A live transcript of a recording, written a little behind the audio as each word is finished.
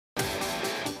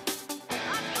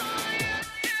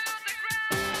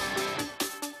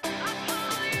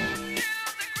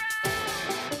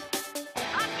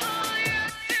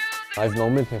I've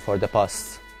known Milky for the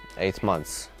past 8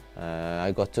 months.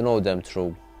 I got to know them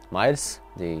through Miles,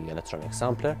 the electronic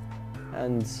sampler,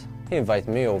 and he invited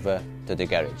me over to the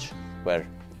garage, where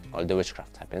all the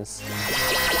witchcraft happens.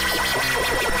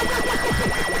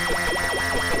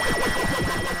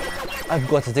 I've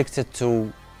got addicted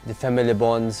to the family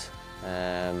bonds,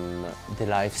 the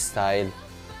lifestyle,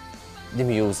 the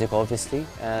music obviously,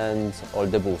 and all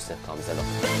the booze that comes along.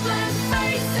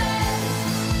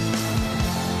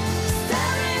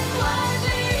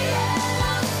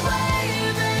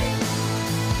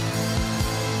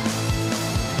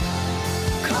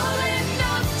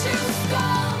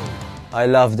 I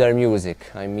love their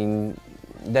music. I mean,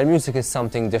 their music is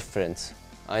something different.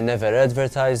 I never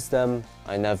advertise them,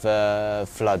 I never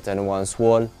flood anyone's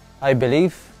wall. I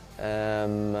believe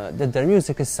that their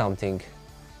music is something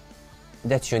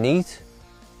that you need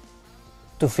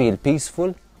to feel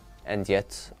peaceful and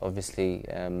yet obviously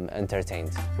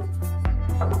entertained.